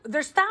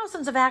there's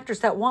thousands of actors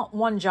that want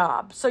one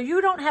job. So you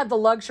don't have the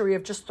luxury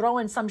of just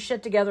throwing some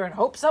shit together and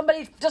hope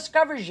somebody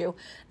discovers you.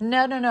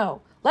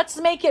 No. Let's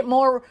make it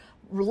more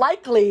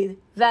likely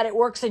that it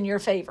works in your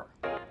favor.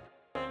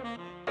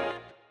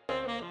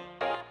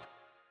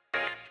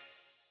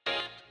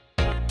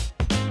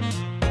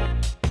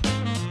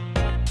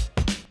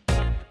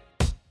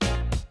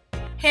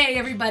 Hey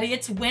everybody,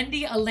 it's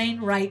Wendy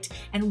Elaine Wright,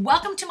 and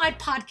welcome to my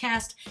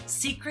podcast,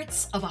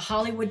 Secrets of a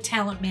Hollywood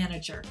Talent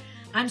Manager.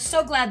 I'm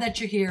so glad that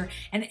you're here,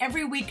 and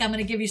every week I'm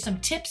going to give you some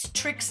tips,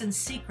 tricks, and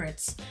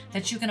secrets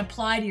that you can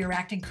apply to your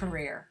acting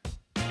career.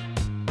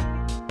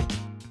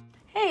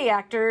 Hey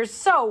actors,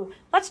 so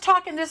let's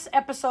talk in this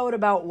episode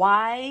about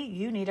why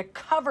you need a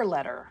cover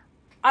letter.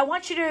 I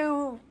want you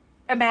to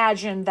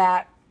imagine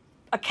that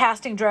a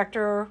casting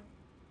director,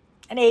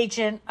 an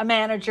agent, a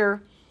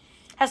manager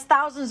has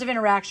thousands of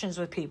interactions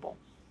with people.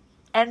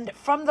 And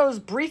from those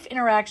brief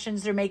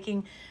interactions, they're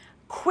making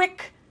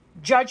quick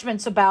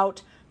judgments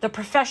about the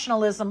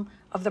professionalism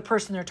of the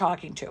person they're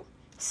talking to.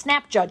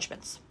 Snap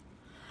judgments.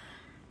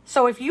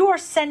 So if you are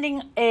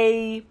sending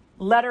a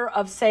letter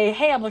of, say,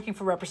 hey, I'm looking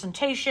for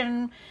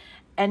representation,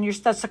 and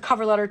that's a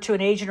cover letter to an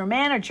agent or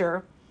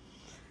manager,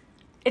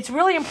 it's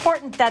really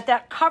important that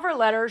that cover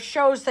letter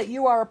shows that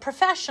you are a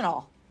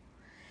professional,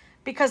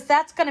 because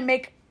that's going to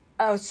make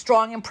a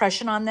strong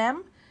impression on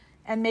them.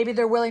 And maybe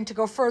they're willing to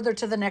go further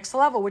to the next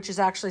level, which is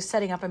actually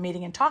setting up a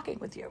meeting and talking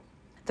with you.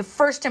 The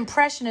first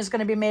impression is going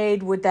to be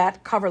made with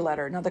that cover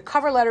letter. Now, the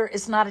cover letter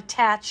is not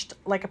attached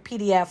like a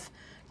PDF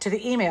to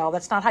the email.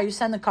 That's not how you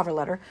send the cover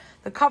letter.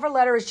 The cover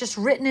letter is just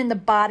written in the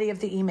body of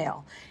the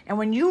email. And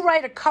when you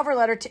write a cover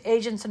letter to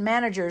agents and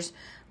managers,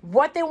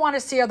 what they want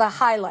to see are the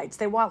highlights.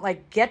 They want,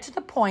 get to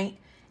the point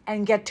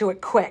and get to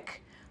it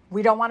quick.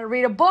 We don't want to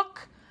read a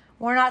book.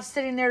 We're not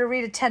sitting there to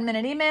read a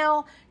 10-minute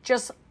email.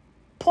 Just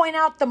point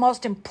out the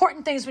most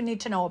important things we need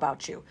to know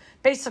about you.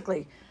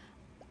 Basically,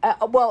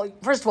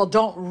 first of all,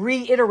 don't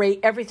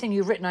reiterate everything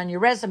you've written on your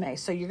resume.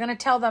 So you're going to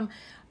tell them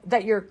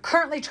that you're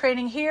currently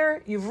training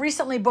here, you've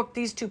recently booked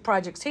these 2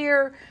 projects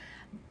here,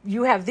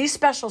 you have these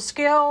special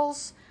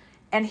skills,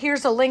 and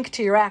here's a link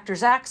to your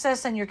Actors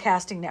Access and your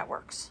casting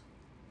networks.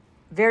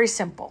 Very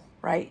simple,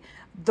 right?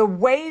 The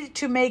way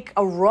to make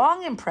a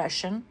wrong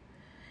impression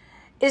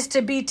is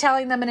to be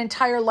telling them an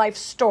entire life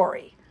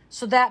story.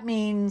 So that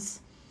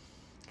means,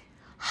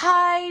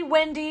 hi,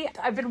 Wendy,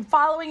 I've been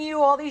following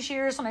you all these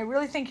years, and I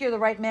really think you're the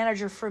right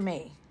manager for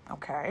me.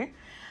 Okay.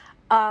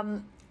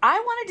 I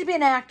wanted to be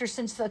an actor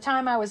since the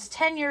time I was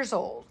 10 years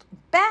old,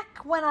 back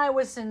when I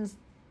was in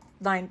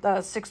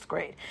 6th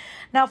grade.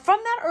 Now, from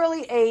that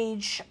early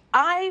age,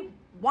 I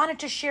wanted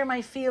to share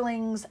my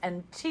feelings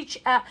and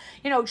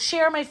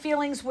share my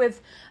feelings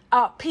with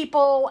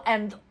people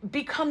and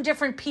become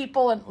different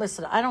people. And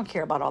listen, I don't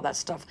care about all that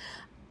stuff.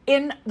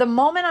 In the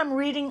moment I'm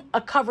reading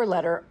a cover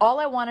letter, all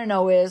I want to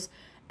know is,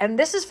 and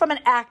this is from an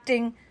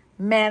acting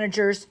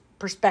manager's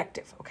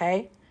perspective,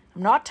 okay?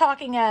 I'm not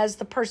talking as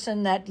the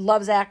person that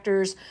loves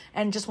actors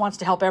and just wants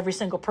to help every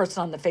single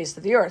person on the face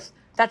of the earth.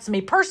 That's me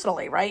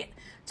personally, right?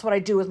 That's what I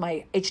do with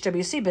my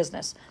HWC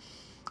business.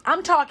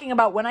 I'm talking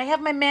about when I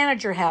have my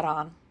manager hat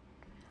on,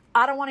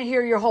 I don't want to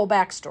hear your whole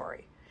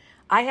backstory.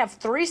 I have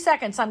 3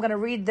 seconds. I'm going to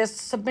read this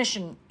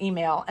submission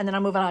email, and then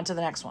I'm moving on to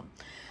the next one.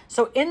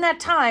 So in that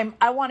time,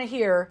 I want to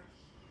hear,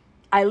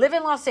 I live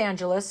in Los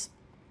Angeles.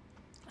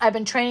 I've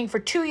been training for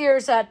 2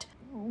 years at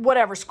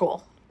whatever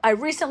school. I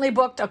recently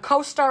booked a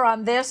co-star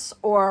on this,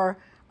 or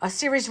a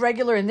series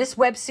regular in this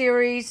web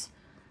series,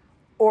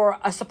 or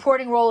a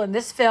supporting role in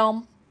this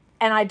film.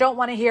 And I don't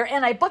want to hear,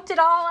 and I booked it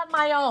all on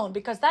my own,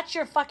 because that's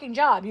your fucking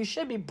job. You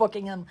should be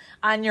booking them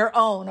on your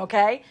own,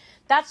 okay?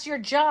 That's your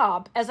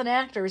job as an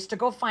actor, is to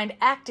go find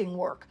acting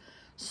work.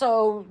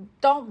 So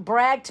don't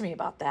brag to me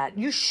about that.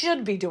 You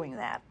should be doing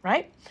that,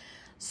 right?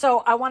 So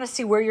I want to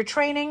see where you're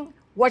training,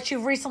 what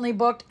you've recently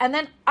booked, and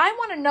then I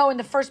want to know in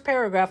the first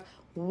paragraph,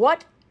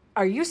 what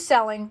are you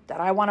selling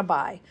that I want to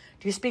buy?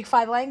 Do you speak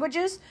 5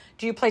 languages?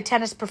 Do you play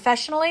tennis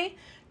professionally?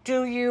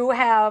 Do you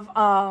have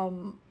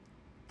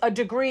a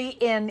degree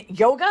in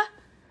yoga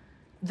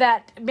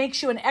that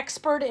makes you an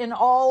expert in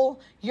all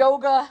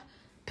yoga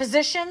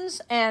positions,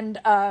 and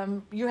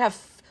you have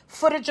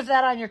footage of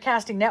that on your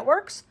casting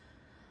networks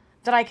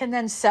that I can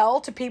then sell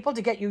to people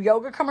to get you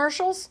yoga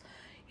commercials?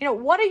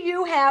 What do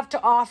you have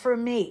to offer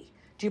me?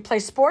 Do you play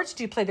sports?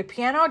 Do you play the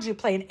piano? Do you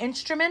play an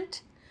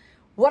instrument?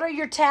 What are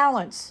your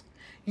talents?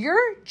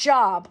 Your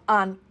job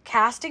on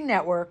casting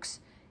networks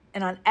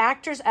and on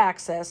Actors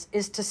Access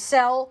is to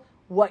sell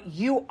what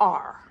you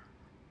are.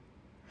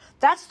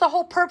 That's the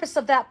whole purpose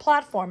of that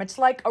platform. It's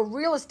like a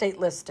real estate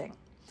listing.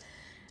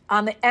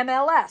 On the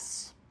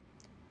MLS,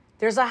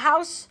 there's a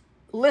house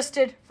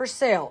listed for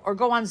sale, or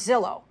go on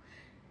Zillow.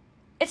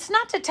 It's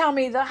not to tell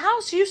me the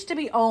house used to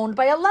be owned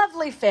by a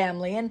lovely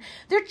family and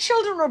their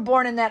children were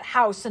born in that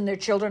house and their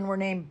children were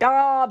named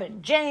Bob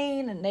and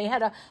Jane and they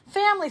had a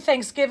family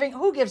Thanksgiving.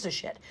 Who gives a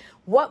shit?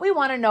 What we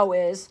want to know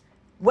is,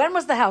 when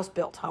was the house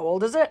built? How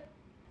old is it?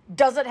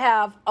 Does it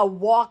have a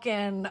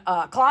walk-in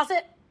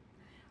closet?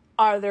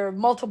 Are there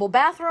multiple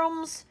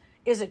bathrooms?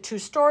 Is it 2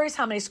 stories?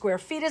 How many square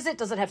feet is it?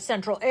 Does it have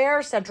central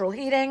air, central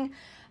heating,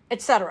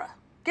 etc.?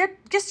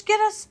 Just get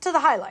us to the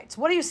highlights.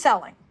 What are you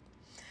selling?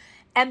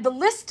 And the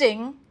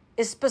listing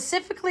is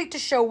specifically to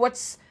show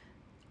what's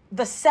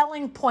the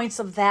selling points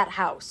of that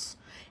house.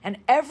 And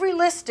every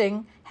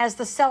listing has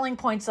the selling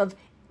points of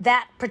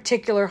that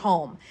particular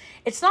home.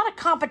 It's not a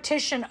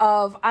competition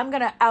of, I'm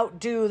going to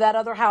outdo that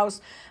other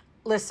house.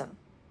 Listen,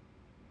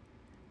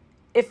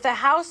 if the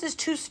house is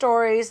 2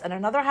 stories and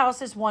another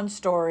house is 1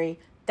 story,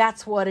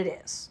 that's what it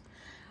is.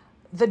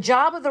 The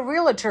job of the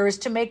realtor is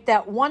to make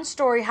that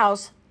 1-story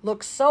house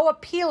look so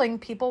appealing,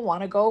 people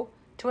want to go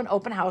to an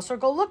open house or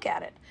go look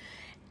at it.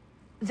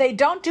 They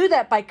don't do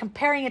that by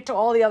comparing it to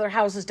all the other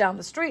houses down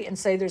the street and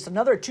say there's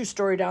another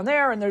 2-story down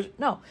there and there's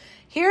no.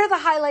 Here are the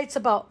highlights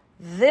about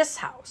this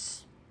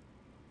house.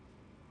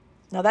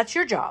 Now that's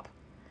your job.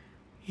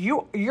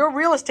 Your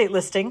real estate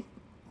listing,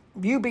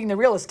 you being the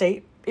real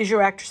estate, is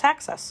your Actors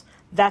Access.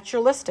 That's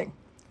your listing.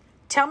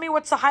 Tell me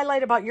what's the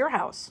highlight about your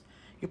house.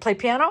 You play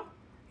piano,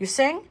 you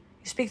sing,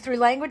 you speak 3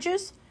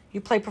 languages, you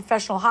play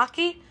professional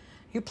hockey,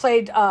 you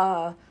played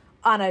on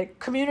a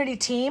community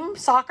team,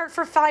 soccer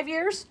for 5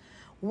 years.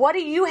 What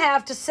do you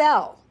have to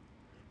sell?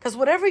 Because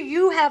whatever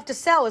you have to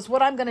sell is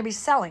what I'm going to be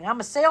selling. I'm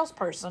a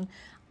salesperson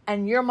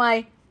and you're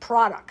my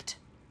product.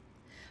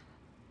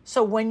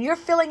 So when you're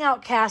filling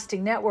out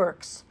casting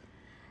networks,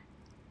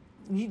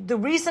 the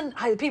reason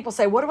people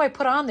say, what do I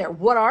put on there?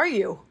 What are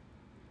you?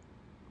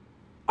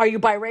 Are you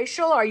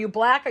biracial? Are you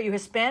black? Are you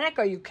Hispanic?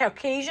 Are you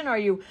Caucasian? Are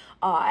you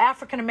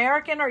African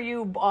American? Are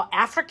you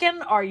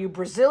African? Are you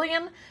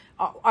Brazilian?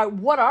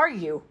 What are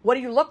you? What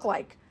do you look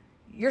like?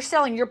 You're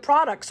selling your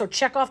product, so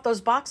check off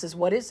those boxes.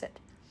 What is it?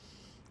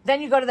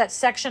 Then you go to that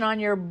section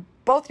on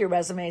both your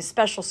resumes,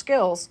 special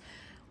skills.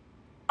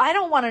 I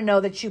don't want to know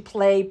that you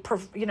play,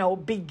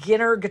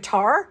 beginner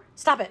guitar.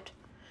 Stop it.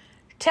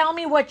 Tell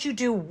me what you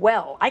do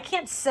well. I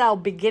can't sell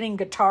beginning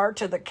guitar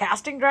to the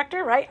casting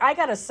director, right? I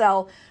got to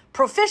sell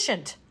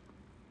proficient.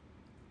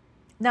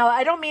 Now,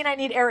 I don't mean I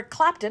need Eric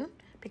Clapton,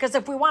 because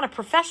if we want a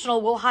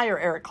professional, we'll hire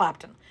Eric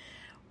Clapton.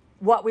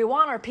 What we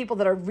want are people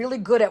that are really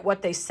good at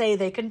what they say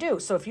they can do.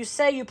 So if you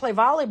say you play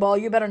volleyball,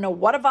 you better know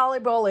what a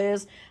volleyball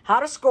is, how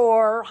to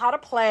score, how to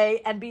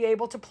play, and be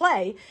able to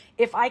play.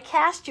 If I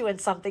cast you in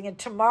something and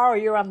tomorrow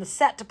you're on the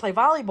set to play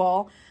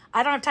volleyball,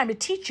 I don't have time to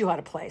teach you how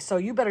to play. So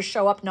you better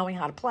show up knowing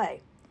how to play.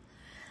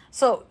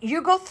 So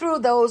you go through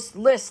those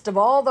lists of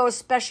all those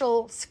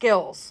special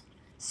skills,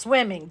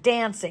 swimming,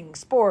 dancing,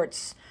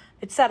 sports,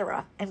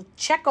 etc., and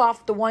check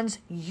off the ones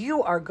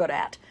you are good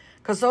at,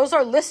 because those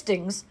are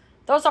listings.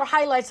 Those are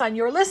highlights on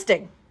your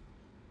listing.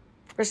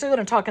 We're still going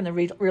to talk in the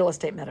real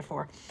estate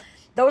metaphor.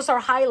 Those are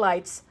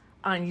highlights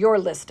on your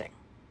listing.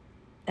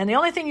 And the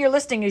only thing you're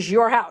listing is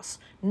your house,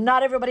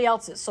 not everybody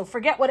else's. So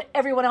forget what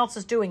everyone else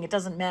is doing. It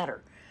doesn't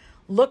matter.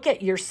 Look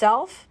at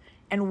yourself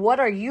and what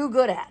are you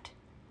good at?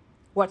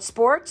 What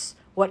sports?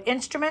 What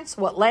instruments?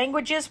 What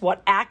languages?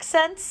 What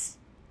accents?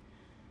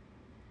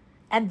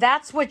 And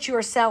that's what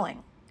you're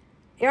selling.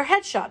 Your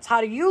headshots.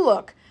 How do you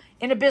look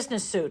in a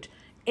business suit,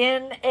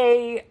 in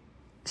a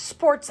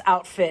sports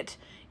outfit,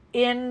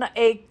 in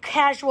a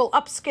casual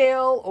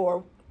upscale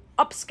or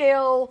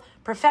upscale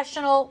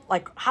professional?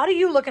 Like, how do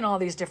you look in all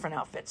these different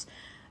outfits?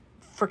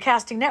 For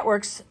casting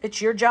networks,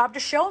 it's your job to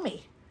show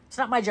me. It's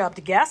not my job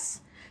to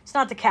guess. It's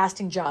not the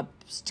casting job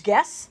to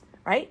guess,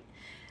 right?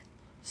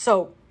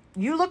 So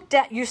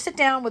you sit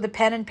down with a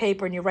pen and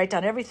paper and you write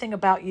down everything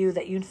about you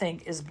that you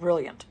think is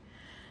brilliant.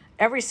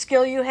 Every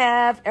skill you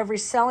have, every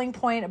selling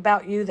point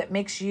about you that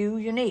makes you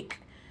unique,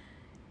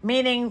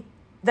 meaning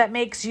that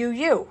makes you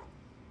you.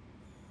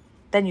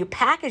 Then you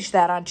package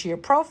that onto your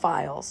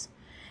profiles,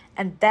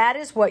 and that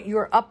is what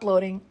you're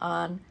uploading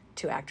on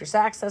to Actors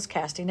Access,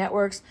 casting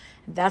networks.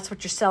 And that's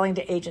what you're selling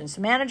to agents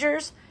and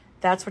managers.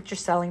 That's what you're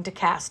selling to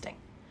casting.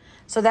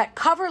 So that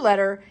cover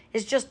letter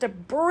is just a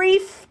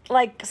brief,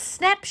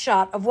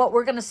 snapshot of what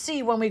we're going to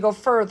see when we go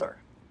further.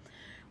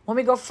 When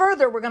we go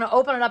further, we're going to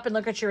open it up and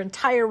look at your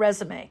entire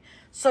resume.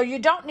 So you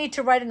don't need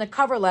to write in the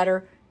cover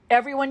letter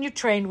everyone you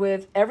trained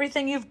with,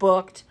 everything you've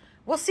booked.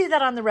 We'll see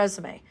that on the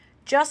resume.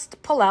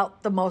 Just pull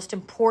out the most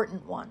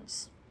important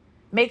ones.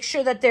 Make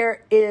sure that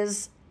there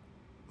is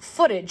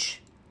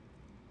footage.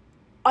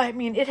 I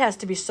mean, it has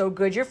to be so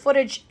good. Your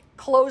footage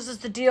closes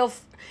the deal.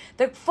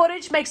 The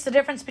footage makes the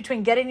difference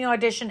between getting the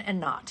audition and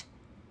not.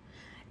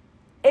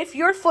 If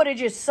your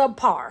footage is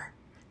subpar,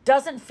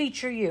 doesn't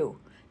feature you,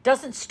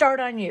 doesn't start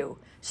on you,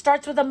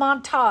 starts with a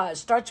montage,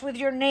 starts with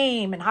your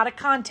name and how to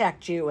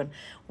contact you, and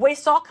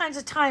wastes all kinds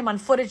of time on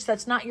footage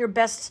that's not your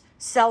best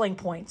selling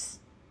points,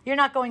 you're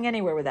not going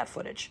anywhere with that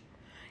footage.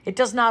 It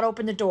does not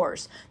open the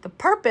doors. The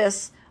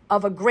purpose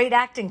of a great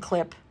acting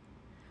clip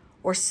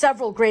or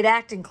several great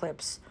acting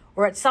clips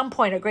or at some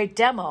point a great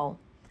demo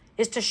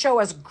is to show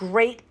us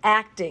great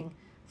acting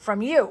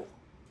from you.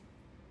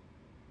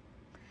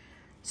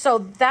 So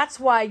that's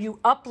why you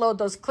upload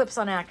those clips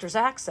on Actors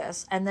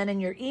Access, and then in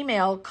your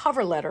email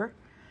cover letter,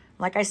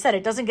 like I said,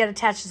 it doesn't get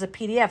attached as a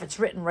PDF. It's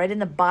written right in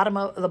the bottom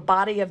of the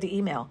body of the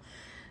email.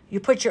 You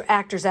put your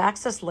Actors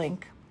Access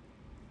link,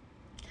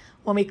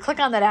 When we click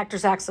on that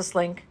Actors Access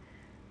link,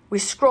 we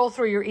scroll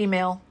through your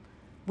email,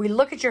 we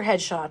look at your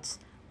headshots,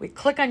 we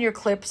click on your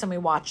clips, and we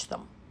watch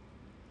them.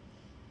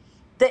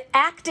 The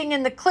acting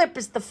in the clip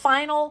is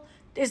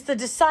the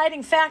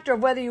deciding factor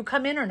of whether you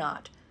come in or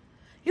not.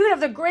 You could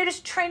have the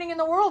greatest training in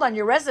the world on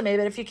your resume,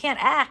 but if you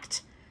can't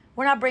act,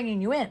 we're not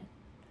bringing you in.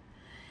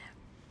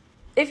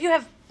 If you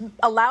have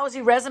a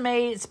lousy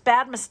resume, it's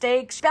bad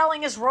mistakes,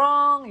 spelling is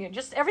wrong,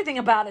 just everything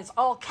about it's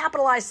all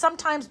capitalized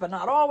sometimes, but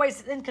not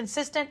always,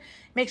 inconsistent,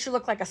 makes you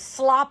look like a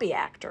sloppy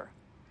actor.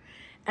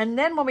 And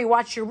then when we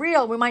watch your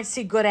reel, we might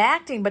see good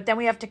acting, but then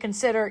we have to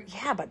consider,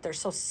 but they're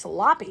so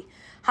sloppy.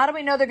 How do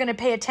we know they're going to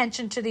pay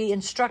attention to the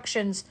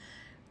instructions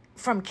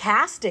from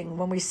casting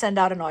when we send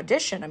out an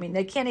audition? I mean,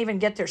 they can't even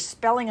get their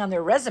spelling on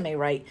their resume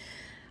right.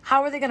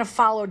 How are they going to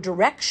follow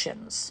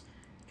directions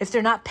if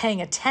they're not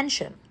paying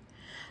attention?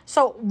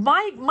 So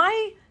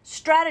my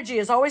strategy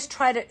is always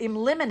try to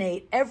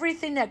eliminate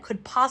everything that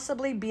could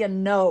possibly be a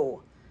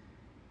no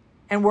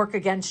and work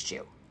against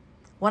you.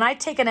 When I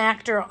take an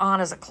actor on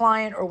as a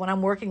client or when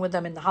I'm working with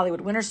them in the Hollywood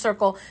Winner's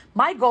Circle,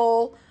 my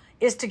goal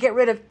is to get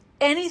rid of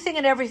anything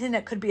and everything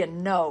that could be a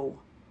no.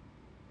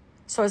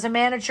 So as a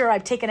manager, I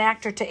take an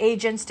actor to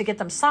agents to get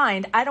them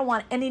signed. I don't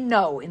want any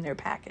no in their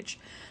package.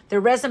 Their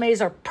resumes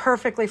are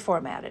perfectly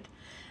formatted.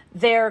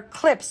 Their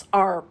clips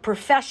are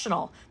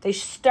professional. They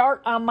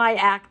start on my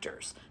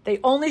actors. They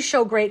only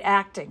show great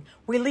acting.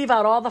 We leave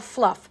out all the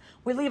fluff.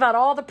 We leave out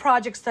all the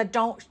projects that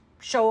don't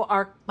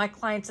show my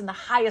clients in the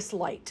highest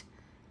light,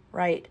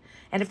 right?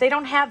 And if they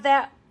don't have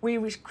that, we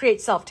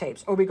create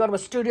self-tapes or we go to a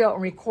studio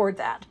and record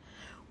that.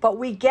 But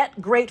we get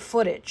great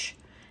footage.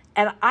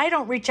 And I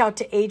don't reach out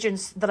to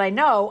agents that I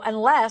know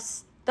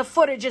unless the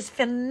footage is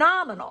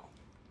phenomenal.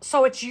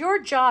 So it's your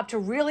job to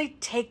really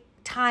take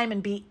time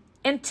and be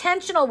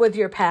intentional with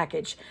your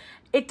package.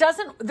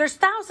 There's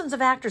thousands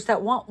of actors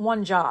that want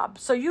one job.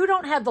 So you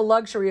don't have the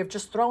luxury of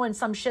just throwing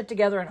some shit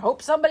together and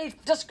hope somebody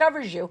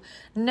discovers you.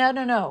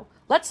 No.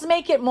 Let's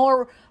make it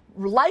more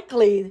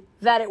likely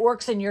that it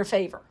works in your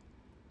favor.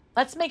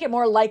 Let's make it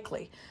more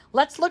likely.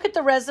 Let's look at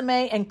the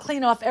resume and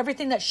clean off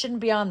everything that shouldn't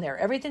be on there.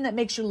 Everything that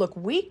makes you look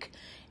weak,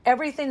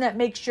 everything that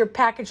makes your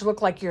package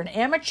look like you're an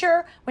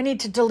amateur, we need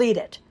to delete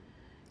it.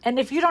 And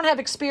if you don't have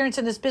experience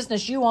in this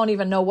business, you won't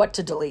even know what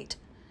to delete.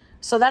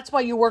 So that's why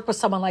you work with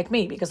someone like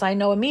me, because I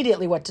know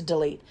immediately what to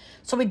delete.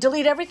 So we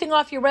delete everything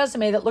off your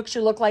resume that makes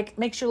you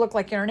look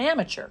like you're an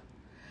amateur.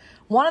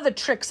 One of the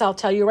tricks I'll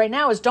tell you right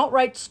now is don't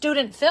write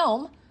student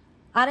film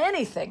on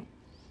anything.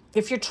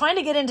 If you're trying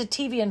to get into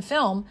TV and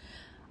film,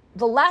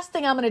 the last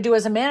thing I'm going to do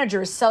as a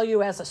manager is sell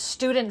you as a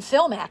student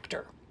film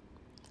actor.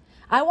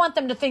 I want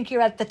them to think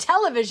you're at the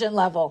television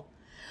level.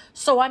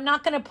 So I'm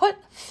not going to put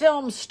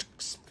films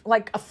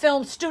like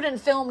a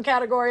student film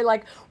category,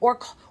 or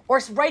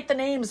write the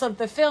names of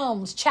the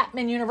films,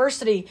 Chapman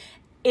University,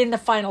 in the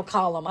final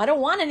column. I don't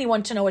want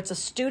anyone to know it's a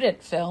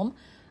student film.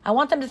 I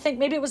want them to think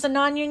maybe it was a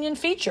non-union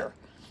feature.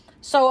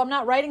 So I'm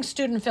not writing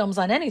student films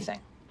on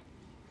anything.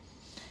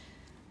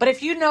 But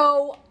if you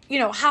know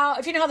how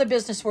the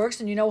business works,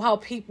 and you know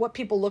what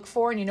people look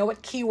for, and you know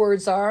what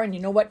keywords are, and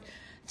you know what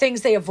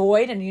things they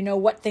avoid, and you know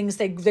what things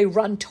they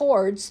run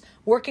towards,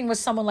 working with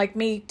someone like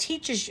me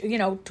teaches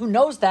who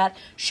knows that,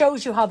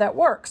 shows you how that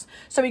works.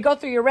 So we go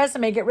through your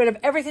resume, get rid of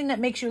everything that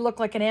makes you look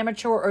like an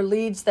amateur or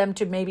leads them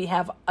to maybe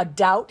have a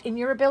doubt in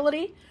your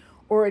ability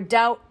or a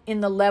doubt in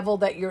the level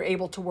that you're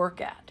able to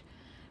work at.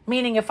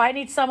 Meaning, if I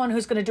need someone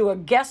who's going to do a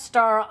guest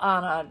star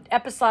on an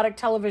episodic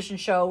television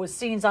show with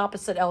scenes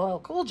opposite LL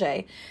Cool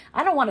J,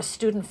 I don't want a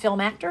student film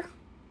actor.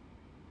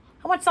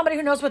 I want somebody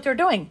who knows what they're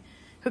doing,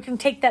 who can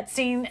take that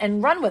scene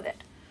and run with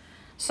it.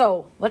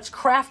 So let's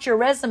craft your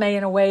resume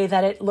in a way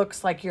that it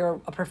looks like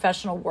you're a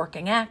professional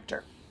working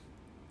actor.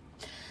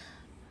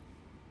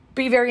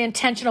 Be very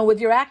intentional with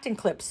your acting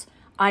clips.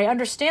 I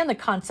understand the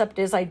concept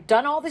is I've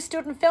done all these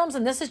student films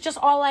and this is just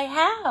all I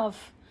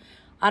have.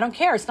 I don't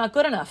care. It's not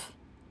good enough.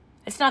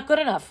 It's not good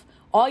enough.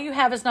 All you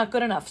have is not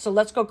good enough. So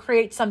let's go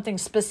create something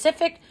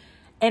specific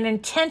and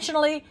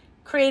intentionally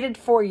created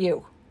for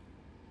you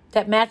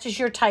that matches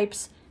your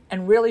types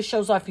and really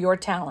shows off your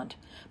talent.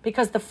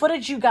 Because the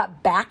footage you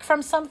got back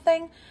from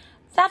something,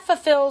 that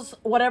fulfills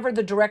whatever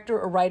the director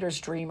or writer's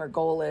dream or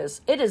goal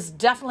is. It is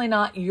definitely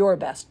not your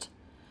best.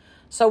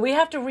 So we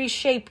have to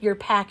reshape your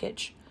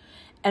package.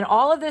 And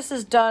all of this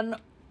is done,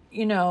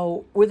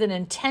 with an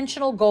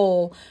intentional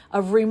goal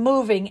of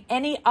removing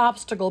any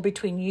obstacle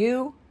between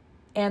you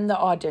and the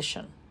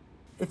audition.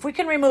 If we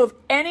can remove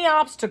any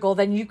obstacle,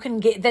 then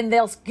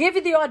they'll give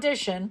you the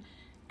audition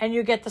and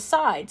you get the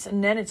sides.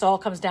 And then it all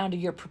comes down to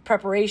your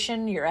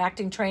preparation, your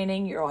acting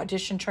training, your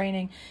audition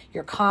training,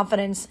 your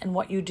confidence, and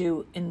what you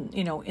do in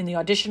the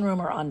audition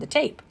room or on the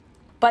tape.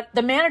 But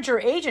the manager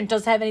or agent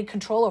doesn't have any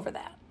control over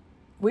that.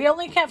 We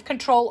only have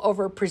control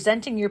over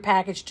presenting your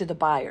package to the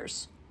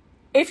buyers.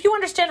 If you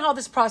understand how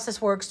this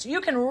process works, you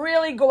can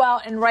really go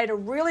out and write a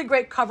really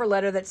great cover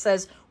letter that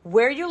says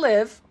where you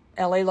live,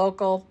 LA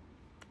local,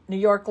 New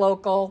York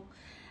local,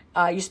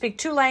 you speak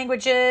 2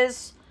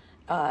 languages,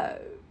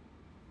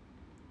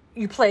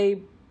 you play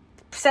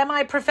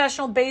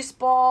semi-professional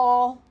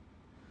baseball,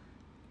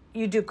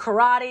 you do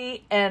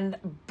karate and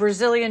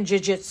Brazilian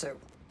jiu-jitsu.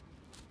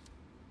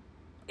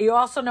 You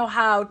also know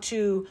how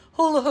to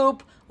hula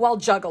hoop while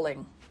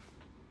juggling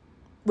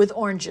with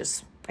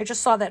oranges. I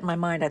just saw that in my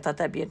mind. I thought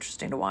that'd be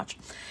interesting to watch.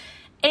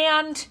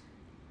 And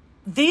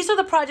these are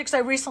the projects I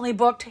recently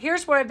booked.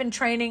 Here's where I've been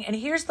training, and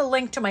here's the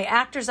link to my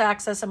Actors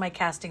Access and my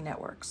casting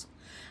networks.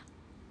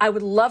 I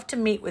would love to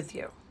meet with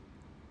you.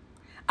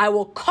 I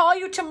will call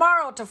you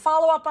tomorrow to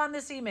follow up on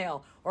this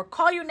email, or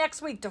call you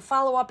next week to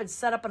follow up and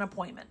set up an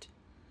appointment.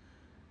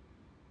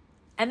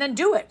 And then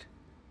do it.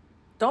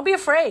 Don't be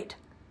afraid.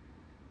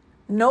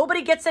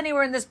 Nobody gets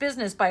anywhere in this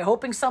business by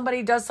hoping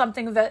somebody does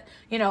something that,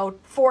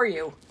 for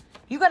you.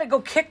 You got to go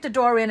kick the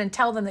door in and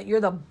tell them that you're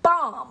the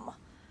bomb,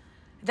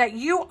 that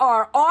you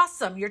are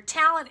awesome. Your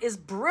talent is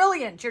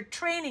brilliant. Your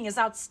training is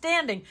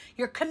outstanding.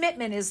 Your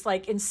commitment is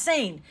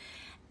insane.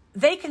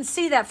 They can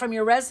see that from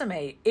your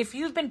resume. If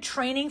you've been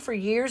training for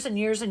years and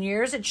years and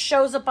years, it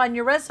shows up on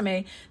your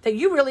resume that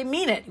you really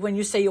mean it when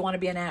you say you want to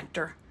be an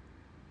actor.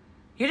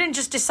 You didn't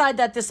just decide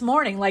that this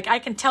morning. I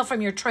can tell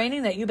from your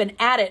training that you've been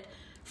at it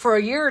for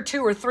a year or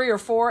two or three or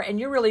four, and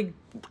you're really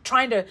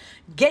trying to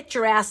get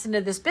your ass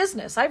into this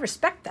business. I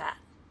respect that.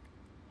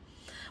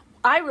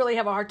 I really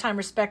have a hard time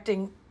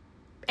respecting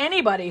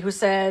anybody who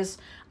says,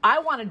 I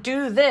want to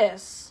do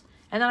this.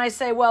 And then I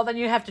say, well, then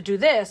you have to do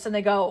this. And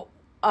they go,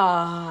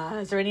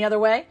 is there any other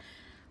way?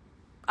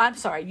 I'm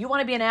sorry. You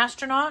want to be an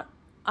astronaut?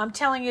 I'm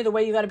telling you the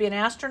way you got to be an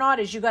astronaut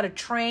is you got to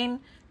train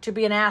to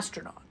be an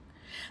astronaut.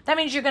 That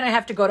means you're going to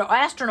have to go to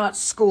astronaut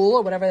school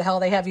or whatever the hell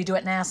they have you do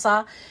at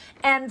NASA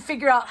and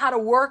figure out how to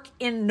work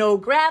in no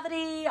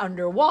gravity,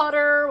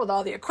 underwater, with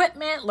all the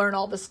equipment, learn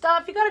all the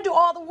stuff. You got to do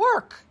all the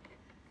work.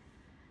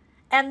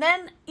 And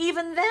then,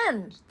 even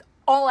then,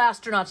 all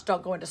astronauts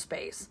don't go into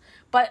space.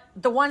 But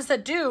the ones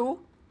that do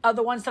are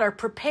the ones that are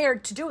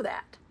prepared to do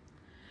that.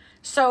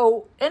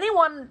 So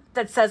anyone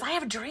that says, I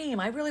have a dream,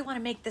 I really want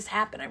to make this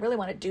happen, I really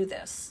want to do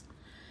this.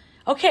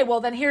 Okay, well,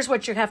 then here's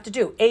what you have to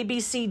do. A, B,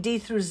 C, D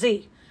through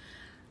Z.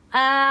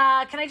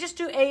 Can I just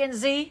do A and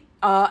Z,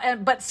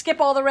 but skip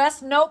all the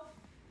rest? Nope.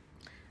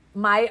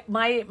 My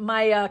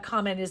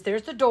comment is,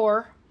 there's the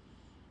door.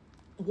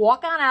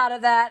 Walk on out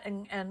of that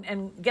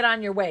and get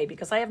on your way,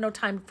 because I have no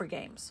time for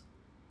games.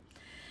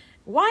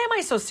 Why am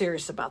I so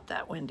serious about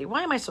that, Wendy?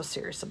 Why am I so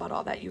serious about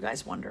all that, you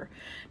guys wonder?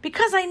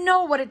 Because I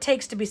know what it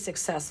takes to be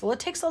successful. It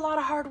takes a lot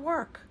of hard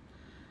work.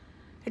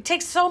 It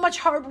takes so much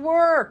hard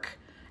work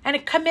and a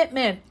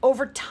commitment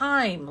over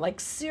time,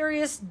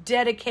 serious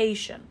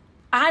dedication.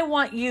 I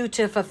want you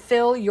to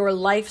fulfill your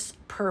life's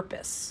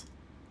purpose.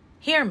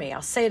 Hear me,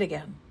 I'll say it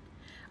again.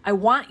 I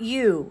want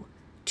you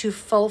to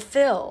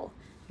fulfill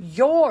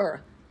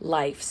your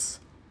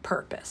life's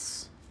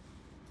purpose.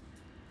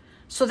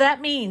 So that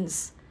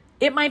means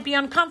it might be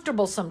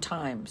uncomfortable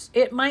sometimes.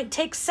 It might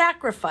take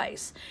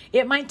sacrifice.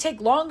 It might take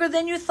longer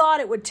than you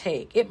thought it would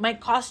take. It might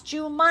cost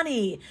you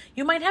money.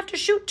 You might have to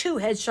shoot 2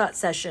 headshot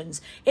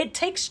sessions. It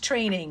takes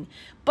training.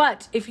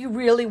 But if you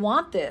really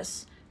want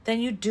this, then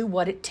you do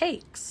what it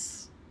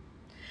takes.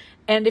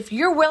 And if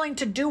you're willing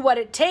to do what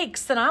it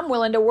takes, then I'm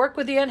willing to work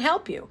with you and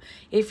help you.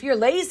 If you're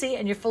lazy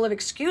and you're full of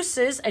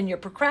excuses and you're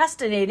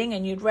procrastinating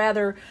and you'd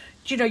rather,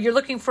 you're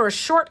looking for a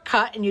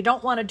shortcut and you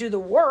don't want to do the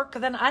work,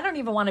 then I don't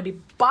even want to be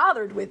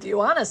bothered with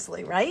you,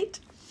 honestly, right?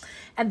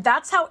 And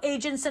that's how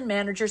agents and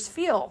managers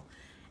feel.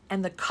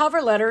 And the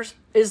cover letter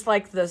is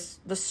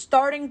the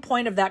starting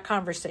point of that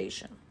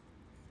conversation.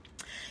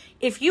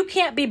 If you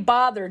can't be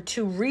bothered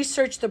to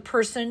research the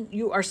person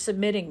you are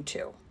submitting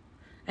to,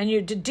 and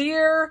you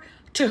dear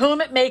to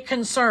whom it may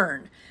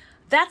concern,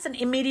 that's an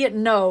immediate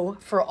no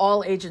for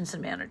all agents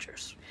and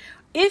managers.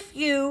 If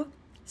you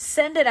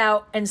send it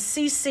out and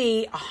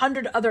CC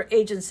 100 other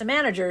agents and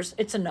managers,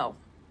 it's a no.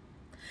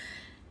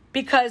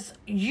 Because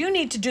you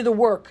need to do the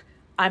work.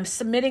 I'm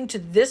submitting to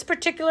this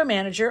particular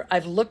manager.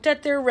 I've looked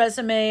at their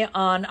resume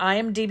on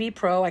IMDb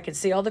Pro. I can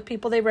see all the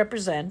people they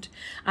represent.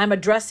 I'm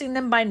addressing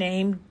them by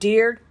name.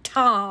 Dear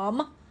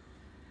Tom,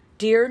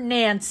 dear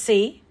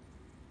Nancy,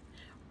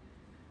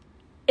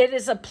 it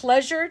is a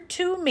pleasure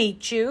to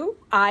meet you.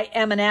 I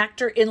am an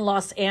actor in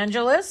Los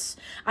Angeles.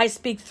 I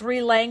speak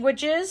 3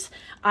 languages.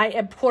 I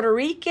am Puerto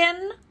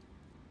Rican,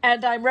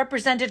 and I'm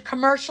represented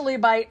commercially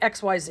by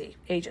XYZ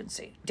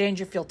agency,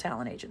 Dangerfield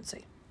Talent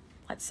Agency,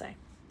 let's say.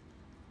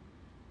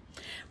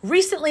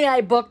 Recently,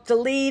 I booked the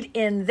lead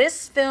in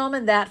this film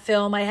and that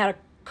film. I had a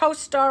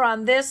co-star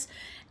on this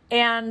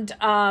and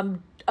a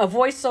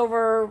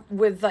voiceover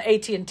with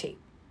AT&T.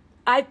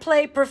 I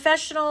play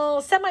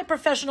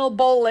semi-professional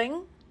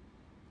bowling,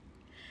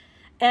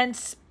 and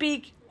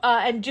speak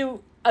and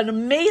do an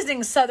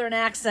amazing Southern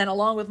accent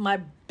along with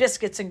my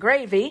biscuits and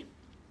gravy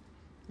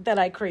that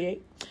I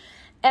create.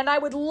 And I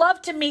would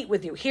love to meet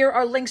with you. Here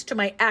are links to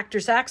my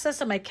Actors Access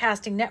and my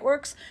casting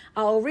networks.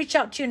 I'll reach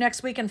out to you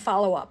next week and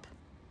follow up.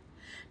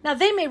 Now,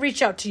 they may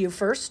reach out to you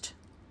first,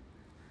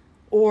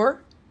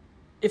 or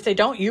if they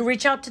don't, you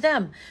reach out to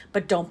them.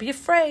 But don't be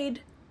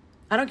afraid.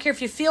 I don't care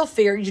if you feel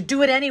fear, you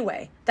do it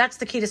anyway. That's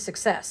the key to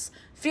success.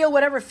 Feel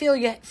whatever fear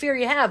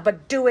you have,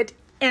 but do it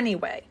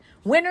anyway.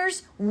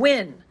 Winners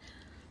win.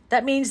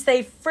 That means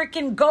they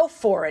freaking go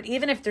for it,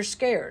 even if they're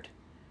scared.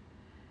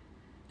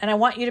 And I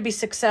want you to be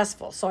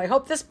successful. So I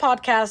hope this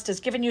podcast has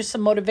given you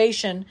some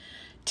motivation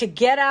to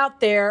get out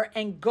there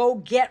and go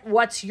get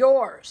what's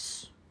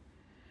yours.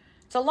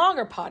 It's a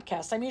longer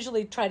podcast. I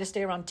usually try to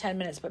stay around 10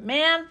 minutes, but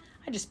man,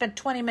 I just spent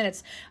 20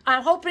 minutes.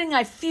 I'm hoping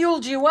I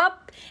fueled you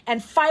up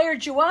and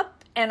fired you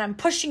up, and I'm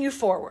pushing you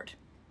forward.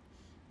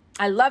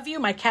 I love you.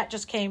 My cat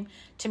just came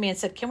to me and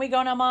said, "Can we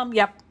go now, Mom?"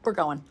 Yep, we're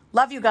going.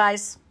 Love you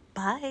guys.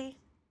 Bye.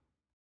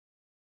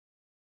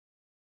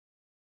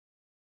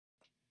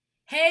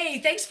 Hey,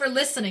 thanks for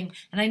listening.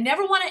 And I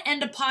never want to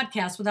end a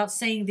podcast without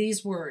saying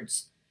these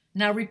words.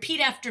 Now repeat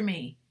after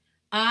me.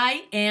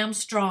 I am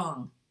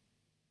strong.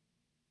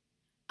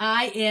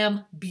 I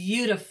am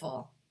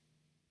beautiful.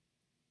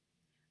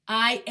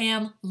 I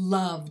am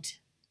loved.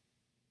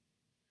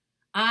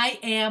 I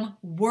am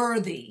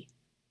worthy.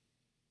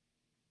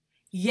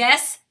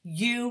 Yes,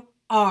 you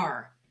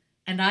are.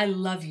 And I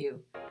love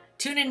you.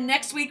 Tune in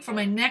next week for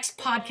my next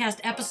podcast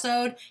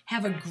episode.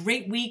 Have a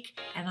great week,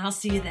 and I'll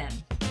see you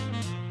then.